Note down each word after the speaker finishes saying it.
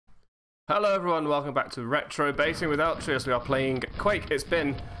Hello everyone, welcome back to Retrobating with Altreus. We are playing Quake.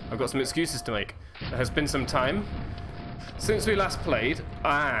 I've got some excuses to make. There has been some time since we last played,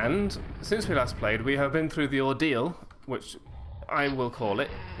 and since we last played we have been through the ordeal, which I will call it,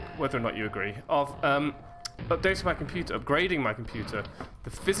 whether or not you agree, of updating my computer, upgrading my computer.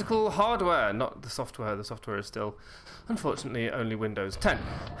 The physical hardware, not the software. The software is still, unfortunately, only Windows 10.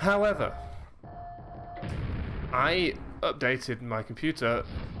 However, I updated my computer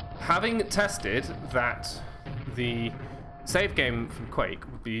having tested that the save game from Quake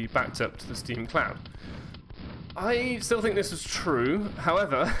would be backed up to the Steam cloud. I still think this is true.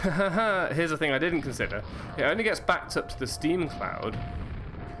 However, here's the thing I didn't consider. It only gets backed up to the Steam cloud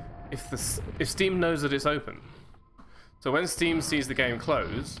if Steam knows that it's open. So when Steam sees the game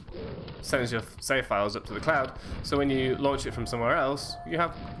close, sends your save files up to the cloud, so when you launch it from somewhere else, you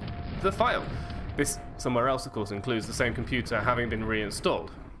have the file. This somewhere else, of course, includes the same computer having been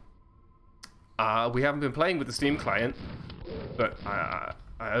reinstalled. We haven't been playing with the Steam client, but I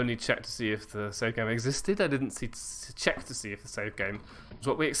only checked to see if the save game existed. I didn't check to see if the save game was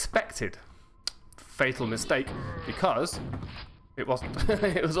what we expected. Fatal mistake, because it wasn't.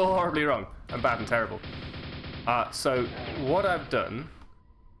 It was all horribly wrong and bad and terrible. So what I've done,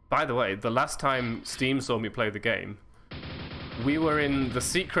 by the way, the last time Steam saw me play the game, we were in the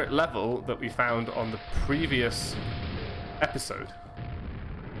secret level that we found on the previous episode.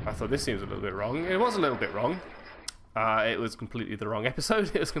 I thought this seems a little bit wrong. It was a little bit wrong. It was completely the wrong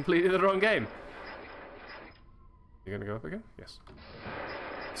episode. It was completely the wrong game. You gonna go up again? Yes.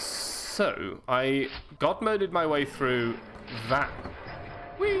 So I god moded my way through that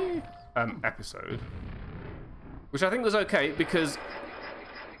episode, which I think was okay because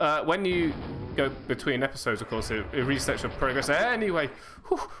when you go between episodes, of course, it resets your progress anyway.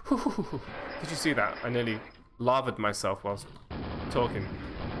 Did you see that? I nearly lavaed myself whilst talking.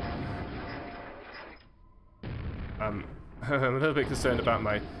 I'm a little bit concerned about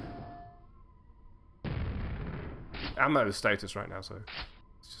my ammo status right now, so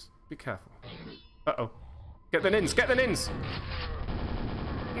let's just be careful. Uh-oh. Get the nins! Get the nins!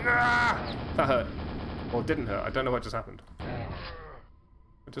 Ah! That hurt. Or didn't hurt. I don't know what just happened.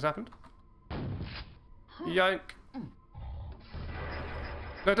 What just happened? Yank!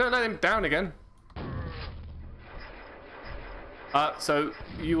 No, don't let him down again. So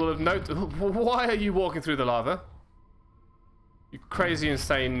you will have noted. Why are you walking through the lava? You crazy,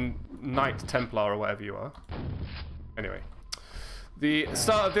 insane Knight Templar or whatever you are. Anyway, the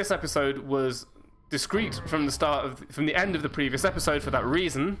start of this episode was discreet from the end of the previous episode. For that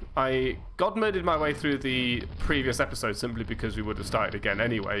reason, I god moded my way through the previous episode simply because we would have started again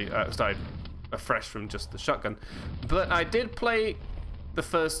anyway. Started afresh from just the shotgun. But I did play the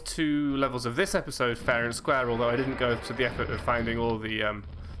first two levels of this episode fair and square, although I didn't go to the effort of finding all the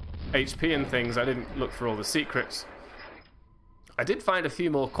HP and things. I didn't look for all the secrets. I did find a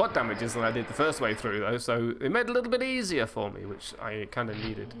few more quad damages than I did the first way through, though, so it made it a little bit easier for me, which I kind of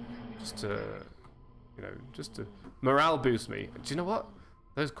needed, just to, just to morale boost me. Do you know what?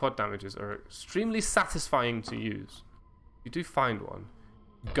 Those quad damages are extremely satisfying to use. If you do find one,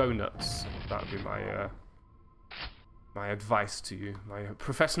 go nuts. That would be my my advice to you. My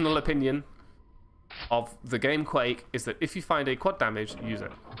professional opinion of the game Quake is that if you find a quad damage, use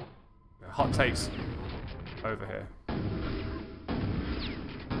it. Hot takes over here.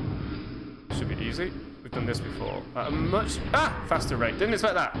 Should be easy. We've done this before at a much faster rate. Didn't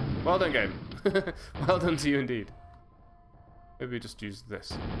expect that. Well done, game. Well done to you indeed. Maybe we just use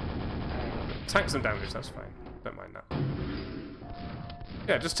this. Tank some damage, that's fine. Don't mind that.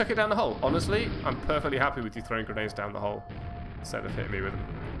 Yeah, just chuck it down the hole. Honestly, I'm perfectly happy with you throwing grenades down the hole instead of hitting me with them.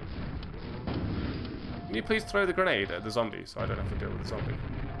 Can you please throw the grenade at the zombie so I don't have to deal with the zombie?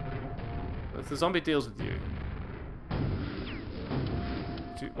 If the zombie deals with you...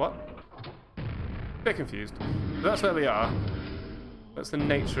 What? Bit confused. But that's where we are. That's the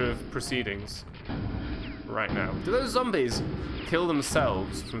nature of proceedings right now. Do those zombies kill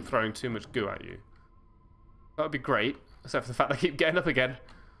themselves from throwing too much goo at you? That would be great, except for the fact they keep getting up again.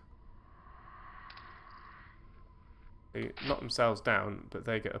 They knock themselves down, but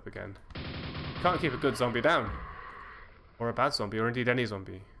they get up again. You can't keep a good zombie down. Or a bad zombie, or indeed any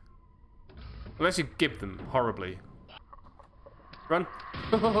zombie. Unless you gib them horribly. Run.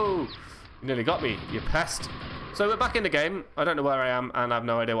 Oh, you nearly got me, you pest. So we're back in the game. I don't know where I am, and I have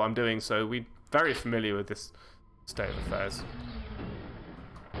no idea what I'm doing, so we're very familiar with this state of affairs.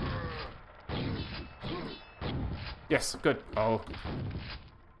 Yes, good. Oh.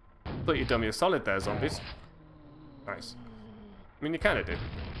 Thought you'd done me a solid there, zombies. Nice. I mean, you kind of did,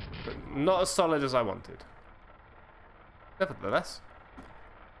 but not as solid as I wanted. Nevertheless,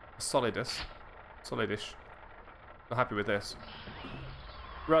 Solidish. Not happy with this.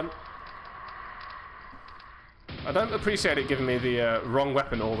 Run. I don't appreciate it giving me the wrong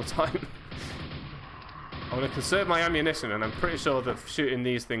weapon all the time. I want to conserve my ammunition, and I'm pretty sure that shooting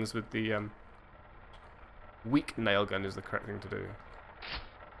these things with the weak nail gun is the correct thing to do.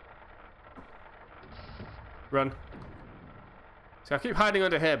 Run. See, I keep hiding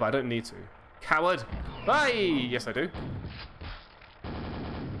under here, but I don't need to. Coward! Hey! Yes, I do.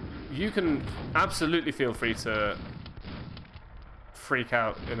 You can absolutely feel free to freak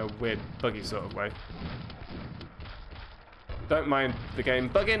out in a weird, buggy sort of way. Don't mind the game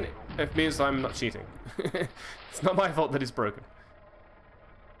bugging. It means I'm not cheating. It's not my fault that it's broken.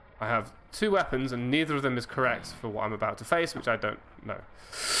 I have 2 weapons, and neither of them is correct for what I'm about to face, which I don't know.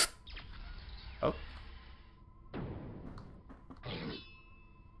 Oh.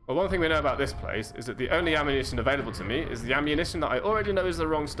 Well, one thing we know about this place is that the only ammunition available to me is the ammunition that I already know is the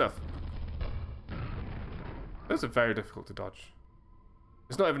wrong stuff. Those are very difficult to dodge.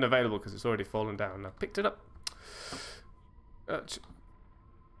 It's not even available because it's already fallen down. I picked it up.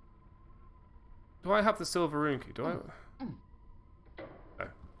 Do I have the silver rune key? Do I? No.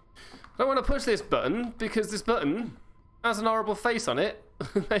 I don't want to push this button because this button has an horrible face on it.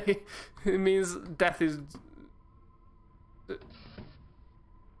 It means death is...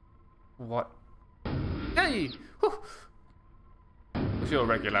 What? Hey! Whew. What's your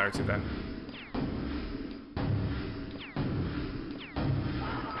regularity then?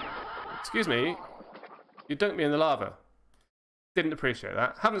 Excuse me. You dunked me in the lava. Didn't appreciate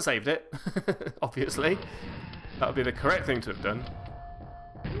that. Haven't saved it, obviously. That would be the correct thing to have done.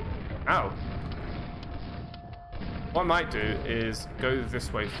 Ow. What I might do is go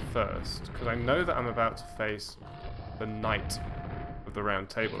this way first, because I know that I'm about to face the knight of the round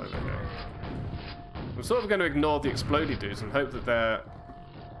table over here. I'm sort of going to ignore the explodey dudes and hope that their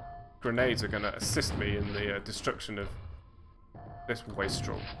grenades are going to assist me in the destruction of this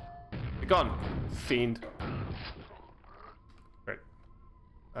wastrel. Be gone, fiend. Great.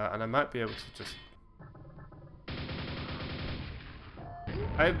 And I might be able to just...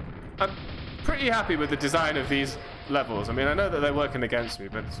 I'm pretty happy with the design of these levels. I mean, I know that they're working against me,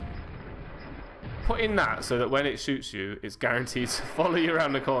 but put in that so that when it shoots you, it's guaranteed to follow you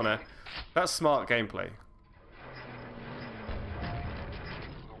around the corner. That's smart gameplay.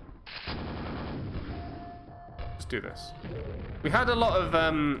 Let's do this. We had a lot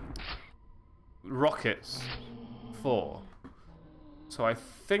of rockets before, so I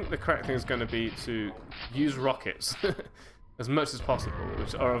think the correct thing is going to be to use rockets as much as possible,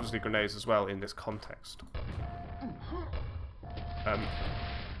 which are obviously grenades as well in this context.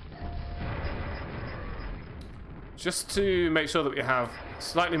 Just to make sure that we have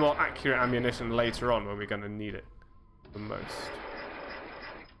slightly more accurate ammunition later on when we're going to need it the most.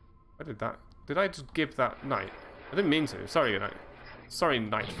 I did that. Did I just give that knight? I didn't mean to. Sorry, knight. Sorry,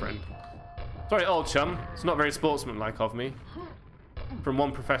 knight friend. Sorry, old chum. It's not very sportsmanlike of me. From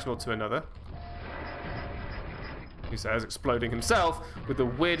one professional to another. He says, exploding himself with the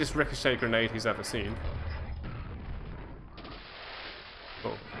weirdest ricochet grenade he's ever seen.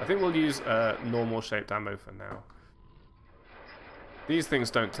 Cool. I think we'll use normal shaped ammo for now. These things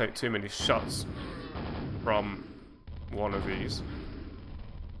don't take too many shots from one of these,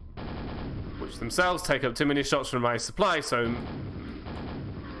 which themselves take up too many shots from my supply, so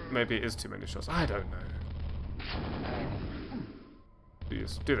maybe it is too many shots. I don't know.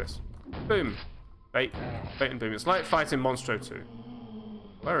 Do this. Boom. Bait and boom. It's like fighting Monstro 2.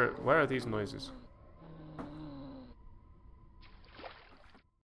 Where are these noises?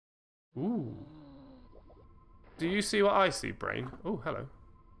 Ooh. Do you see what I see, brain? Oh, hello.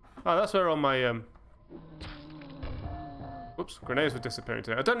 Oh, that's where all my whoops, grenades were disappearing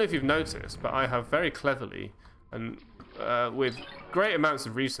too. I don't know if you've noticed, but I have very cleverly and with great amounts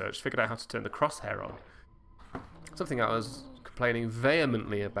of research figured out how to turn the crosshair on. Something I was complaining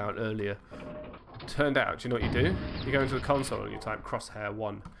vehemently about earlier. Turned out, do you know what you do? You go into the console and you type crosshair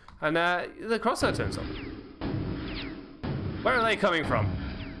 1, and the crosshair turns on. Where are they coming from?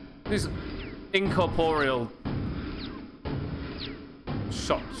 These incorporeal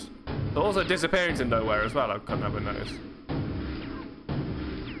shots. They're also disappearing to nowhere as well, I couldn't have noticed.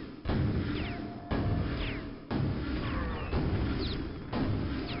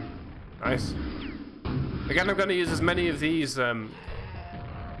 Nice. Again, I'm going to use as many of these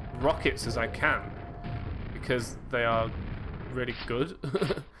rockets as I can, because they are really good.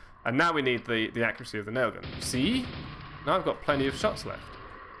 And now we need the accuracy of the nail gun. See? Now I've got plenty of shots left.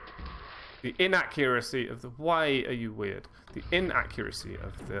 The inaccuracy of the... Why are you weird? The inaccuracy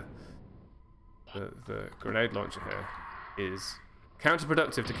of the grenade launcher here is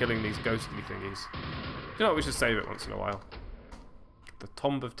counterproductive to killing these ghostly thingies. You know what? We should save it once in a while. The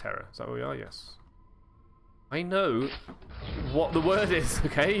Tomb of Terror. Is that where we are? Yes. I know what the word is,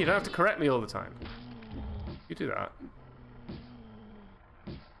 okay? You don't have to correct me all the time. You do that.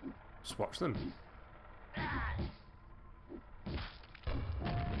 Just watch them.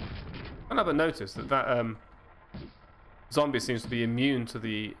 I never noticed that zombie seems to be immune to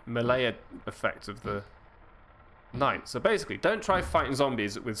the melee effect of the knight. So basically, don't try fighting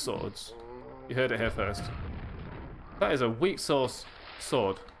zombies with swords. You heard it here first. That is a weak source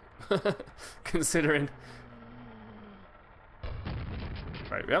sword. Considering...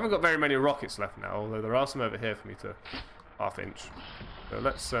 Right, we haven't got very many rockets left now, although there are some over here for me to half-inch. So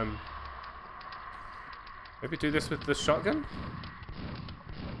let's maybe do this with the shotgun?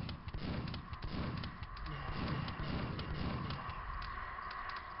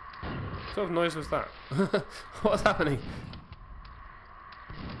 What sort of noise was that? What's happening?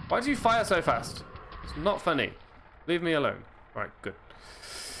 Why do you fire so fast? It's not funny. Leave me alone. Right, good.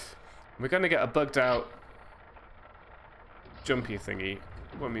 We're going to get a bugged out jumpy thingy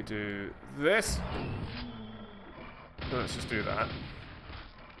when we do this. So let's just do that.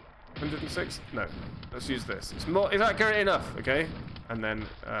 106? No. Let's use this. It's accurate enough, okay? And then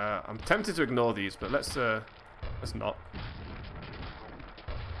I'm tempted to ignore these, but let's not.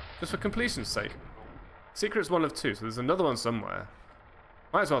 Just for completion's sake. Secret's one of two, so there's another one somewhere.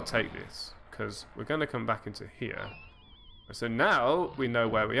 Might as well take this, because we're going to come back into here. So now we know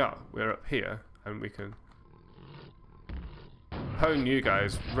where we are. We're up here, and we can pwn you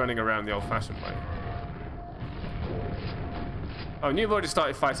guys running around the old-fashioned way. Oh, and you've already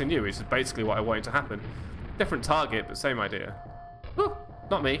started fighting you, which is basically what I wanted to happen. Different target, but same idea. Woo!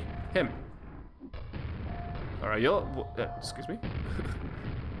 Not me. Him. Alright, excuse me?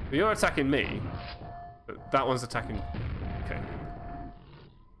 You're attacking me, but that one's attacking... Okay.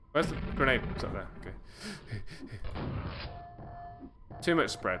 Where's the grenade? It's up there. Okay. Too much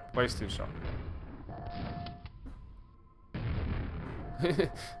spread. Wasting shot.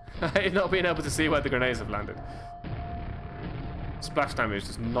 I hate not being able to see where the grenades have landed. Splash damage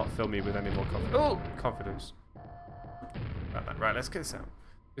does not fill me with any more confidence. Right, let's get this out.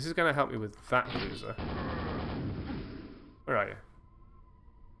 This is going to help me with that loser. Where are you?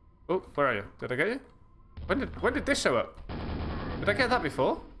 Oh, where are you? Did I get you? When did this show up? Did I get that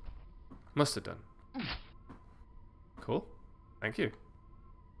before? Must have done. Cool. Thank you.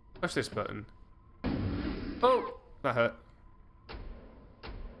 Push this button. Oh, that hurt.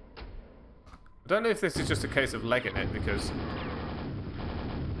 I don't know if this is just a case of legging it because...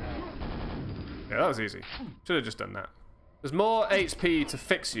 Yeah, that was easy. Should have just done that. There's more HP to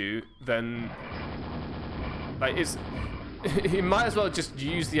fix you than... Like, it's... You might as well just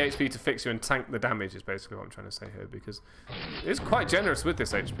use the HP to fix you and tank the damage is basically what I'm trying to say here, because it's quite generous with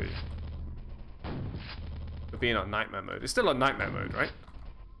this HP. For being on nightmare mode. It's still on nightmare mode, right?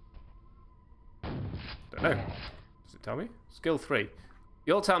 Don't know. Does it tell me? Skill 3.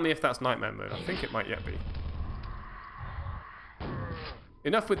 You'll tell me if that's nightmare mode. I think it might yet be.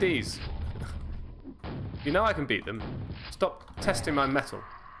 Enough with these. You know I can beat them. Stop testing my metal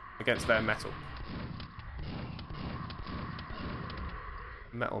against their metal.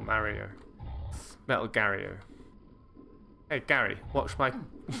 Metal Mario. Metal Gario. Hey Gary, watch my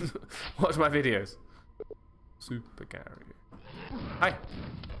watch my videos. Super Gary. Hi.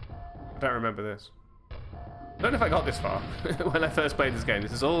 I don't remember this. I don't know if I got this far when I first played this game.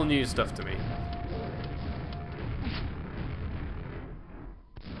 This is all new stuff to me.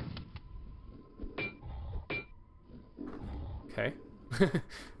 Okay.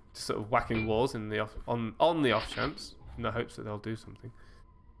 Just sort of whacking walls in the on the off chance, in the hopes that they'll do something.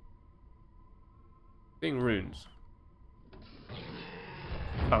 Seeing runes.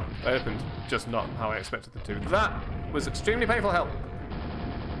 Oh, they opened just not how I expected them to. That was extremely painful help.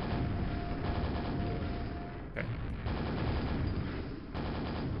 Okay.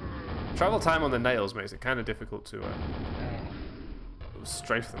 Travel time on the nails makes it kind of difficult to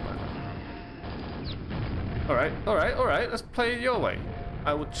strafe them like that. Alright, alright, alright, let's play it your way.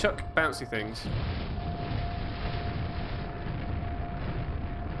 I will chuck bouncy things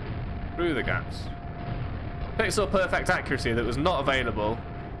through the gaps. Pixel perfect accuracy that was not available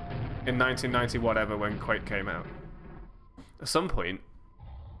in 1990 whatever when Quake came out. At some point,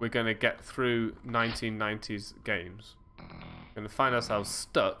 we're going to get through 1990s games. We're going to find ourselves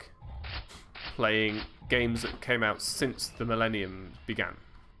stuck playing games that came out since the millennium began.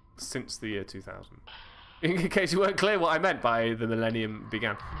 Since the year 2000. In case you weren't clear what I meant by the millennium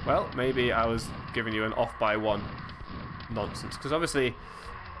began. Well, maybe I was giving you an off by one nonsense. Because obviously,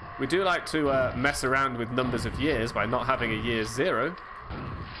 We do like to mess around with numbers of years by not having a year 0.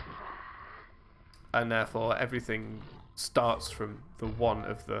 And therefore everything starts from the 1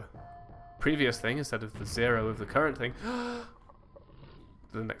 of the previous thing instead of the 0 of the current thing.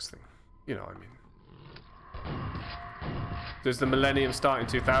 The next thing. You know what I mean. Does the millennium start in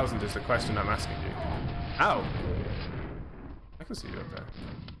 2000 is the question I'm asking you. Ow! I can see you up there.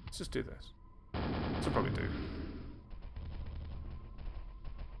 Let's just do this. This will probably do.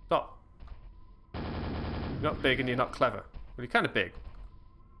 Stop. You're not big and you're not clever. Well, you're kind of big.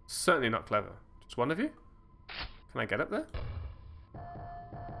 Certainly not clever. Just one of you? Can I get up there?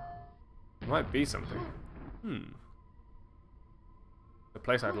 It might be something. The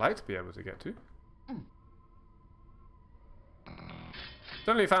place I'd like to be able to get to.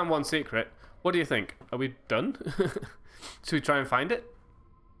 Only found one secret. What do you think? Are we done? Should we try and find it?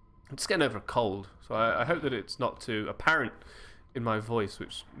 I'm just getting over a cold, so I hope that it's not too apparent in my voice,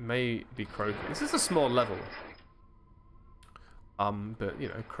 which may be croaky. This is a small level. But you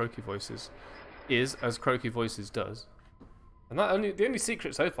know, croaky voices is as croaky voices does. And the only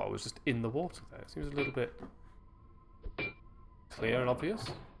secret so far was just in the water there. It seems a little bit clear and obvious.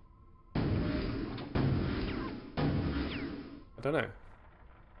 I don't know.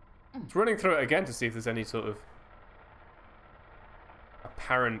 Just running through it again to see if there's any sort of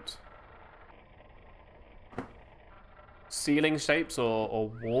apparent ceiling shapes or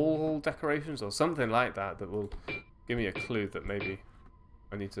wall decorations or something like that that will give me a clue that maybe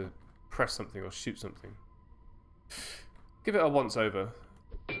I need to press something or shoot something. Give it a once over.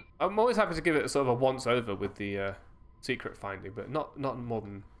 I'm always happy to give it a sort of a once over with the secret finding, but not more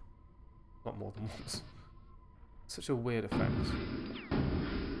than once. Such a weird effect.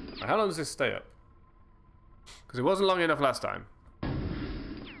 Right, how long does this stay up? Because it wasn't long enough last time.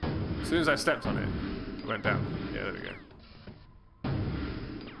 As soon as I stepped on it, it went down. Yeah, there we go.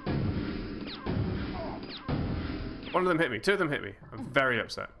 One of them hit me. 2 of them hit me. I'm very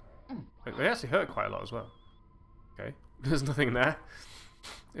upset. They actually hurt quite a lot as well. Okay, there's nothing there.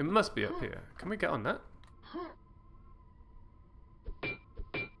 It must be up here. Can we get on that?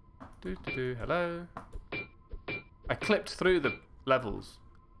 Hello. I clipped through the levels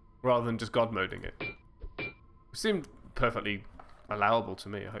rather than just god moding it. It seemed perfectly allowable to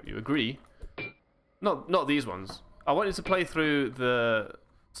me. I hope you agree. Not these ones. I wanted to play through the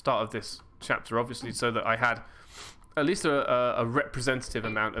start of this chapter, obviously, so that I had at least a representative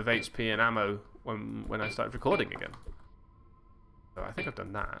amount of HP and ammo when I started recording again. So I think I've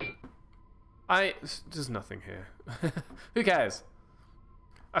done that. There's nothing here. Who cares?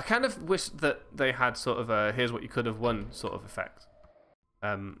 I kind of wish that they had sort of a here's what you could have won sort of effect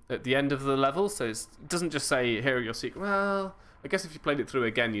at the end of the level, so it doesn't just say here are your secrets. Well, I guess if you played it through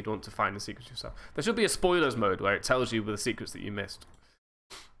again, you'd want to find the secrets yourself. There should be a spoilers mode where it tells you the secrets that you missed,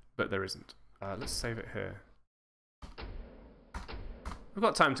 but there isn't. Let's save it here. We've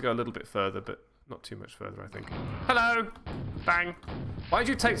got time to go a little bit further, but not too much further, I think. Hello! Bang! Why did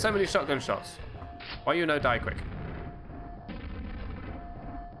you take so many shotgun shots? Why you no die quick?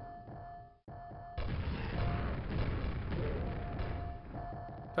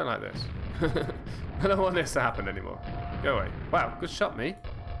 Don't like this. I don't want this to happen anymore. Go away. Wow, good shot, me.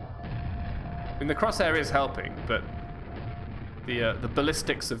 I mean, the crosshair is helping, but the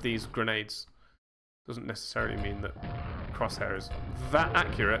ballistics of these grenades doesn't necessarily mean that crosshair is that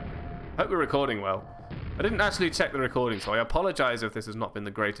accurate. I hope we're recording well. I didn't actually check the recording, so I apologize if this has not been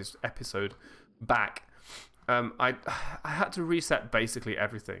the greatest episode back. I had to reset basically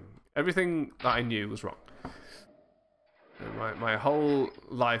everything. Everything that I knew was wrong. My whole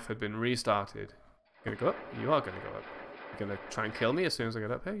life had been restarted. Gonna go up? You are gonna go up. You're gonna try and kill me as soon as I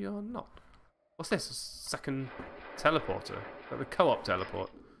get up here? You're not. What's this? A second teleporter? Like the co-op teleport.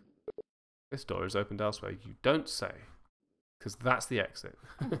 This door is opened elsewhere. You don't say. Because that's the exit.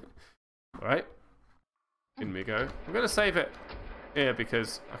 Alright. In we go. I'm gonna save it here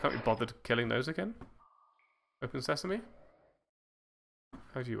because I can't be bothered killing those again. Open sesame?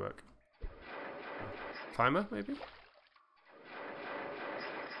 How do you work? Timer, maybe?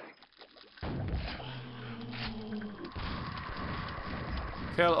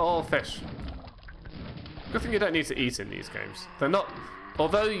 Kill all fish. Good thing you don't need to eat in these games. They're not...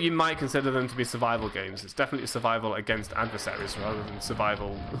 Although you might consider them to be survival games, it's definitely survival against adversaries rather than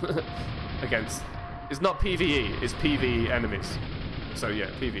survival against... It's not PvE, it's PvE enemies. So yeah,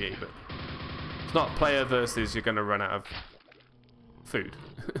 PvE, but... It's not player versus you're going to run out of food.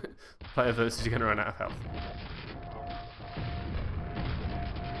 Player versus you're going to run out of health.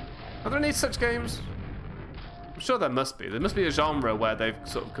 Are there any such games? I'm sure there must be. There must be a genre where they've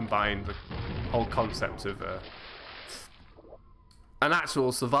sort of combined the whole concept of an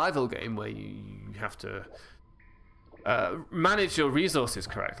actual survival game where you have to manage your resources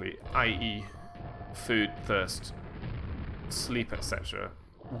correctly, i.e. food, thirst, sleep, etc.,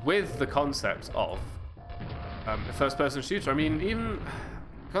 with the concept of a first-person shooter. I mean,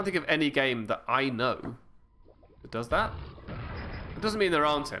 I can't think of any game that I know that does that. It doesn't mean there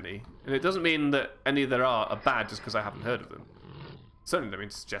aren't any, and it doesn't mean that any there are bad just because I haven't heard of them. Certainly don't mean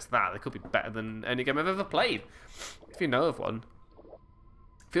to suggest that. They could be better than any game I've ever played. If you know of one,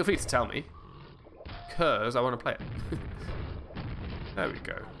 feel free to tell me, because I want to play it. There we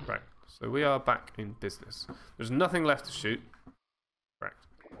go. Right, so we are back in business. There's nothing left to shoot. Correct.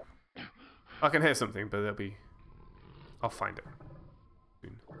 I can hear something, but I'll find it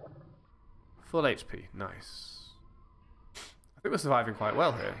soon. Full HP, nice. I think we're surviving quite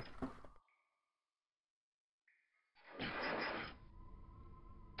well here.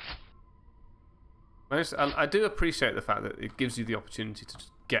 I do appreciate the fact that it gives you the opportunity to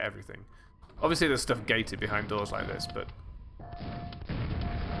just get everything. Obviously there's stuff gated behind doors like this, but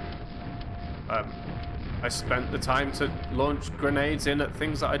I spent the time to launch grenades in at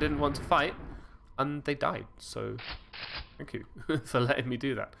things that I didn't want to fight, and they died, so thank you for letting me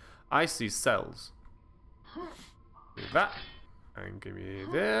do that. I see cells. Do that, and give me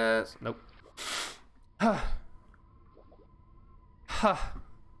this. Nope. I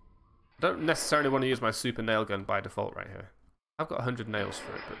don't necessarily want to use my super nail gun by default right here. I've got 100 nails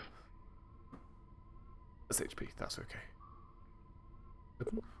for it, but that's HP, that's okay.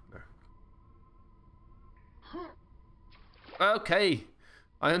 No. Okay,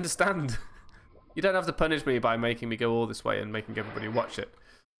 I understand. You don't have to punish me by making me go all this way and making everybody watch it.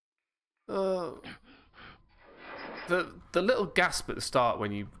 The little gasp at the start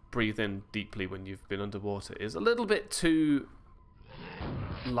when you breathe in deeply when you've been underwater is a little bit too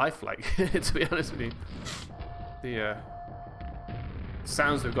lifelike, to be honest with you. The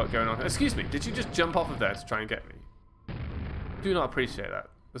sounds we've got going on. Excuse me, did you just jump off of there to try and get me? Do not appreciate that.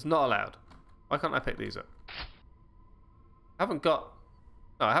 That's not allowed. Why can't I pick these up? I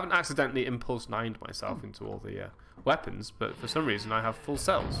haven't accidentally impulse 9'd myself into all the weapons, but for some reason I have full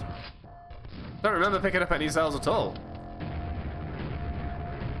cells. Don't remember picking up any cells at all.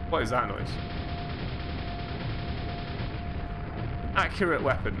 What is that noise? Accurate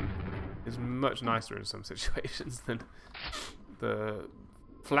weapon is much nicer in some situations than the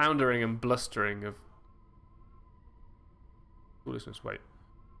floundering and blustering of foolishness. Wait,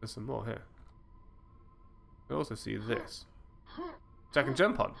 there's some more here. I also see this, which I can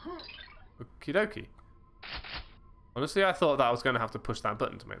jump on. Okie dokie. Honestly, I thought that I was going to have to push that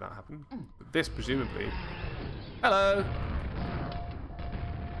button to make that happen. But this, presumably... Hello!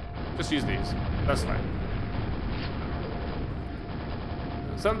 Just use these. That's fine.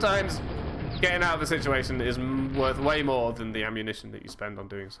 Sometimes getting out of a situation is worth way more than the ammunition that you spend on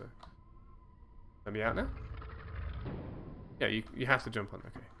doing so. Let me out now? Yeah, you have to jump on.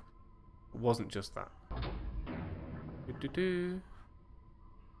 Okay. It wasn't just that.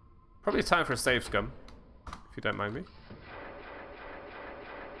 Probably time for a save scum, if you don't mind me.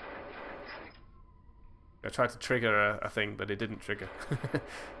 I tried to trigger a thing, but it didn't trigger.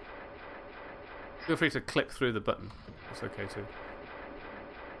 Feel free to click through the button. That's okay too.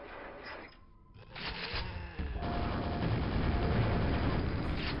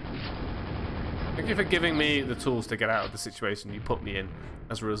 Thank you for giving me the tools to get out of the situation you put me in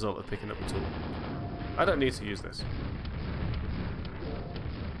as a result of picking up the tool. I don't need to use this.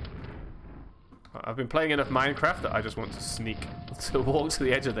 I've been playing enough Minecraft that I just want to sneak, to walk to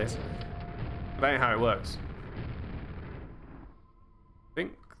the edge of this. That ain't how it works. I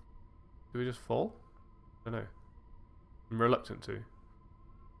think... Do we just fall? I don't know. I'm reluctant to.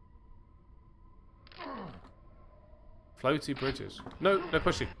 Floaty bridges. No, no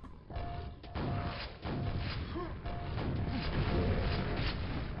pushing.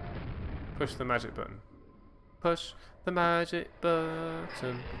 Push the magic button. Push the magic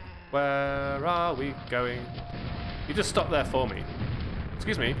button. Where are we going? You just stop there for me.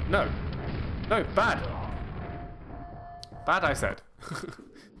 Excuse me. No. No, bad. Bad, I said.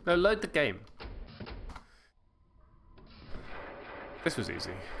 No, load the game. This was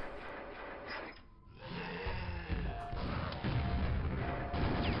easy.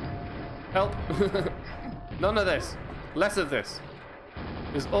 Help. None of this. Less of this.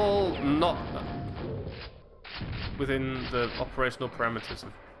 It's all not within the operational parameters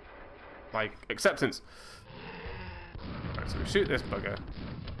of my acceptance. Right, so we shoot this bugger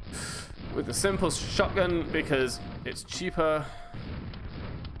with a simple shotgun because it's cheaper.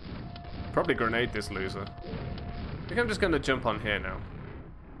 Probably grenade this loser. I think I'm just going to jump on here now.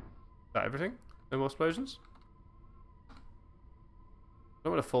 Is that everything? No more explosions?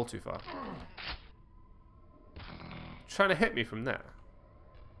 don't want to fall too far. Trying to hit me from there.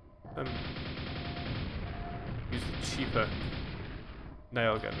 Use the cheaper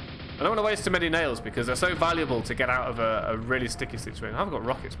nail gun. I don't want to waste too many nails because they're so valuable to get out of a really sticky situation. I haven't got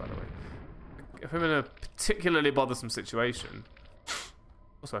rockets, by the way. If I'm in a particularly bothersome situation...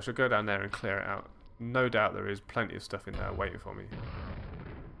 Also, I should go down there and clear it out. No doubt there is plenty of stuff in there waiting for me.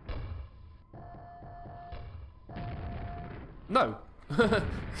 No!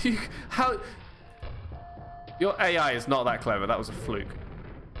 How... Your AI is not that clever. That was a fluke.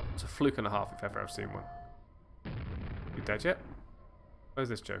 It's a fluke and a half if ever I've seen one. You dead yet? Where's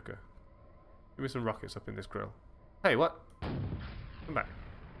this joker? Give me some rockets up in this grill. Hey, what? Come back.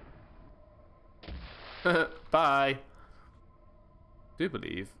 Bye! I do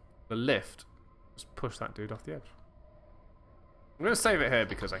believe the lift just push that dude off the edge. I'm going to save it here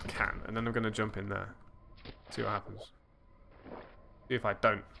because I can, and then I'm going to jump in there. See what happens. See if I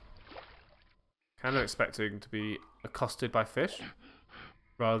don't. Kind of expecting to be accosted by fish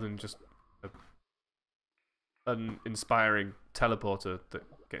rather than just an inspiring teleporter that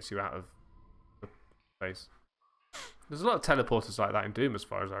gets you out of the place. There's a lot of teleporters like that in Doom as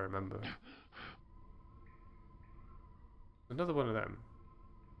far as I remember. Another one of them.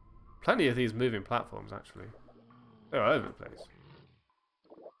 Plenty of these moving platforms actually. They're all over the place.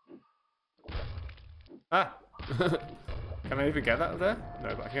 Ah! Can I even get that up there?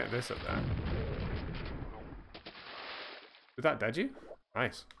 No, but I can get this up there. Did that dead you?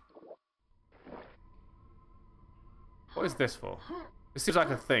 Nice. What is this for? This seems like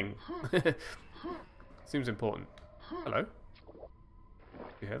a thing. Seems important. Hello?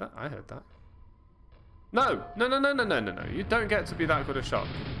 You hear that? I heard that. No! No, no, no, no, no, no, no. You don't get to be that good a shot.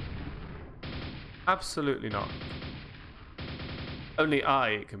 Absolutely not. Only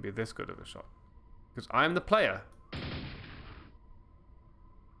I can be this good of a shot. Because I am the player.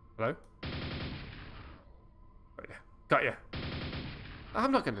 Hello? Got ya. Got ya.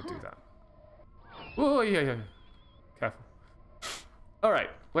 I'm not going to do that. Oh, yeah, yeah. Careful. Alright,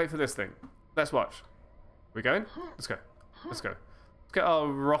 wait for this thing. Let's watch. We going? Let's go. Let's go. Let's get our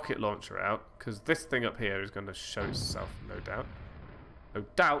rocket launcher out, because this thing up here is going to show itself, no doubt. No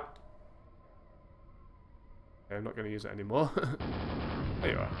doubt. Okay, I'm not going to use it anymore.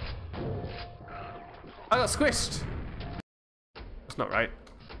 There you are. I got squished! That's not right.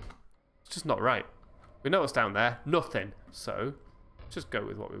 It's just not right. We know what's down there. Nothing. So, just go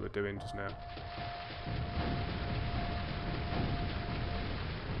with what we were doing just now.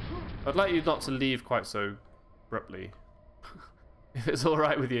 I'd like you not to leave quite so abruptly. If it's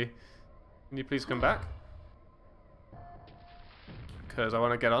alright with you. Can you please come back? Because I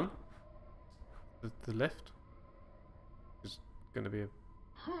want to get on the lift. It's going to be a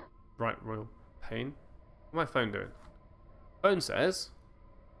right royal pain. What's my phone doing? Phone says...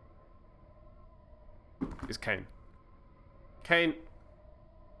 It's Kane. Kane.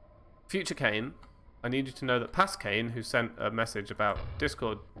 Future Kane. I need you to know that past Kane, who sent a message about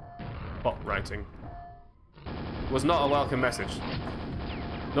Discord bot writing, was not a welcome message.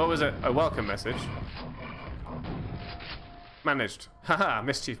 Nor was it a welcome message. Managed. Haha,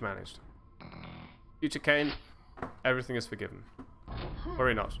 mischief managed. Future Kane, everything is forgiven.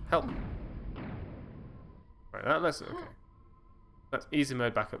 Worry not. Help. Right, let's... Okay. That's easy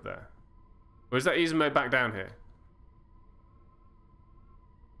mode back up there. Or is that easy mode back down here?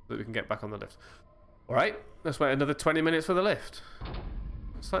 So that we can get back on the lift. Alright, let's wait another 20 minutes for the lift.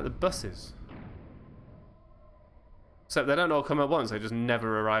 It's like the buses. Except they don't all come at once, they just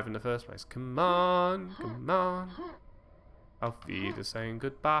never arrive in the first place. Come on, come on. Auf Wiedersehen,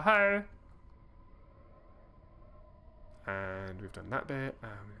 goodbye. And we've done that bit.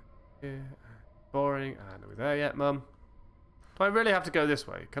 And boring. And are we there yet, Mum? Do I really have to go this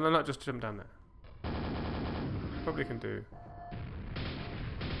way? Can I not just jump down there? Probably can do.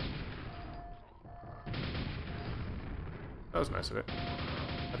 That was nice of it.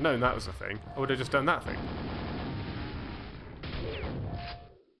 I'd known that was a thing. I would have just done that thing.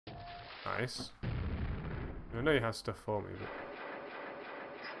 Nice. I know you have stuff for me, but...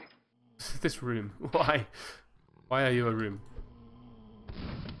 This room. Why? Why are you a room?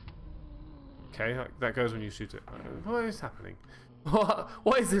 Okay, that goes when you shoot it. What is happening?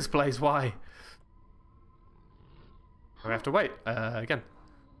 What is this place? Why? I have to wait. Again.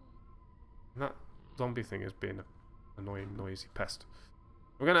 That zombie thing is being an annoying, noisy pest.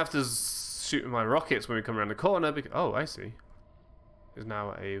 We're going to have to shoot my rockets when we come around the corner because... Oh, I see. It's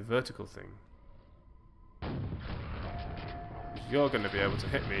now a vertical thing. You're going to be able to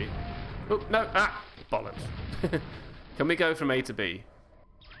hit me. Oh, no. Ah! Bollocks. Can we go from A to B?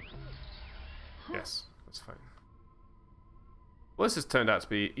 Yes, that's fine. Well, this has turned out to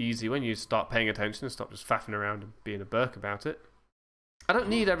be easy when you start paying attention and stop just faffing around and being a Burke about it. I don't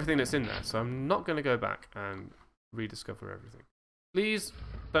need everything that's in there, so I'm not going to go back and rediscover everything. Please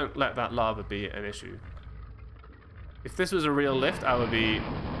don't let that lava be an issue. If this was a real lift, I would be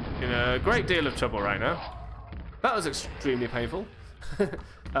in a great deal of trouble right now. That was extremely painful.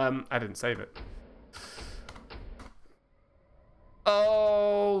 I didn't save it.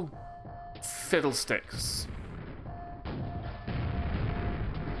 Oh, fiddlesticks.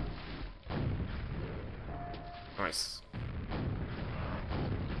 Nice.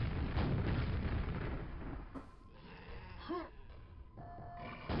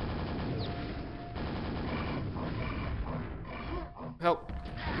 Help.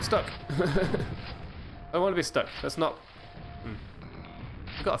 I'm stuck. I don't want to be stuck. That's not...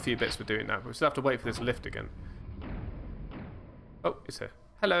 We've got a few bits for doing that, but we still have to wait for this lift again. Oh, it's here.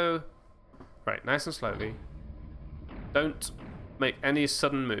 Hello. Right, nice and slowly. Don't make any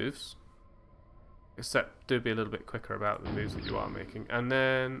sudden moves. Except do be a little bit quicker about the moves that you are making. And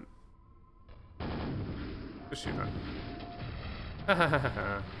then... just shoot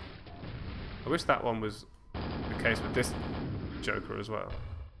that. I wish that one was the case with this Joker as well.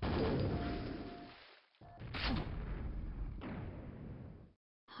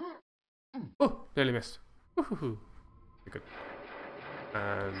 Oh, nearly missed. Woohoo. Good.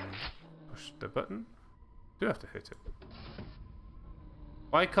 And push the button. Do have to hit it.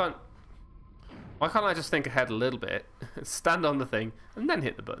 Why can't I just think ahead a little bit, stand on the thing, and then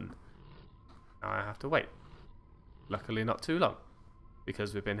hit the button? Now I have to wait. Luckily not too long,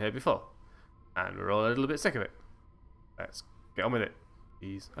 because we've been here before, and we're all a little bit sick of it. Let's get on with it.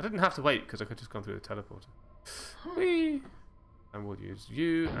 Please. I didn't have to wait, because I could just gone through the teleporter. Whee! And we'll use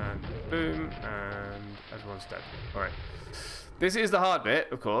you, and boom, and everyone's dead. Alright. This is the hard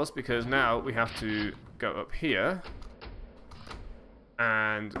bit, of course, because now we have to go up here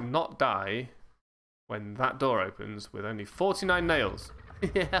and not die when that door opens with only 49 nails.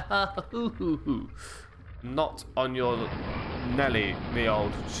 Yeah. Not on your Nelly, me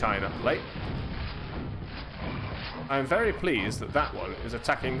old China plate. I'm very pleased that that one is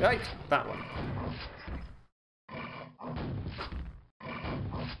attacking that one.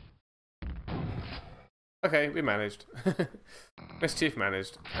 Okay, we managed. Mischief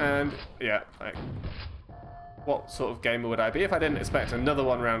managed. And yeah, like, what sort of gamer would I be if I didn't expect another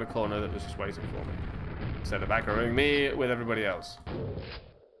one around the corner that was just waiting for me, instead of aggroing me with everybody else?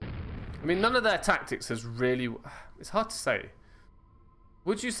 I mean, none of their tactics has really... It's hard to say.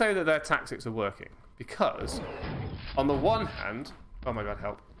 Would you say that their tactics are working? Because, on the one hand... Oh my god,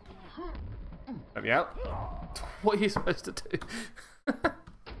 help. Let me out. What are you supposed to do?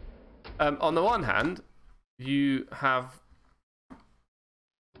 On the one hand, you have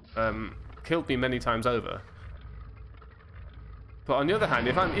killed me many times over. But on the other hand,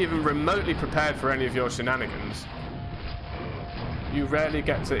 if I'm even remotely prepared for any of your shenanigans, you rarely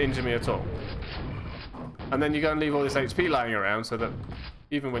get to injure me at all. And then you go and leave all this HP lying around so that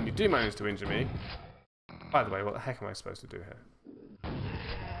even when you do manage to injure me... By the way, what the heck am I supposed to do here?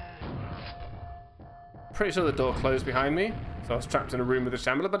 Pretty sure the door closed behind me, so I was trapped in a room with a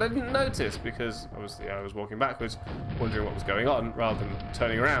shambler, but I didn't notice because obviously I was walking backwards, wondering what was going on, rather than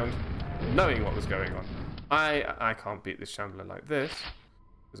turning around, knowing what was going on. I can't beat this shambler like this,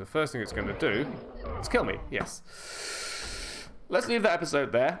 because the first thing it's going to do is kill me. Yes. Let's leave that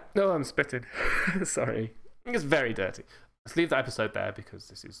episode there. No, I'm spitting. Sorry. It's very dirty. Let's leave that episode there because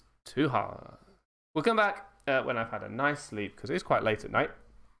this is too hard. We'll come back when I've had a nice sleep, because it is quite late at night.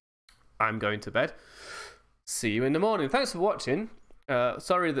 I'm going to bed. See you in the morning. Thanks for watching.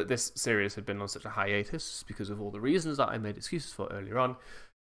 Sorry that this series had been on such a hiatus because of all the reasons that I made excuses for earlier on.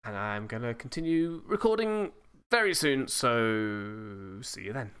 And I'm going to continue recording very soon, so see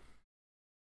you then.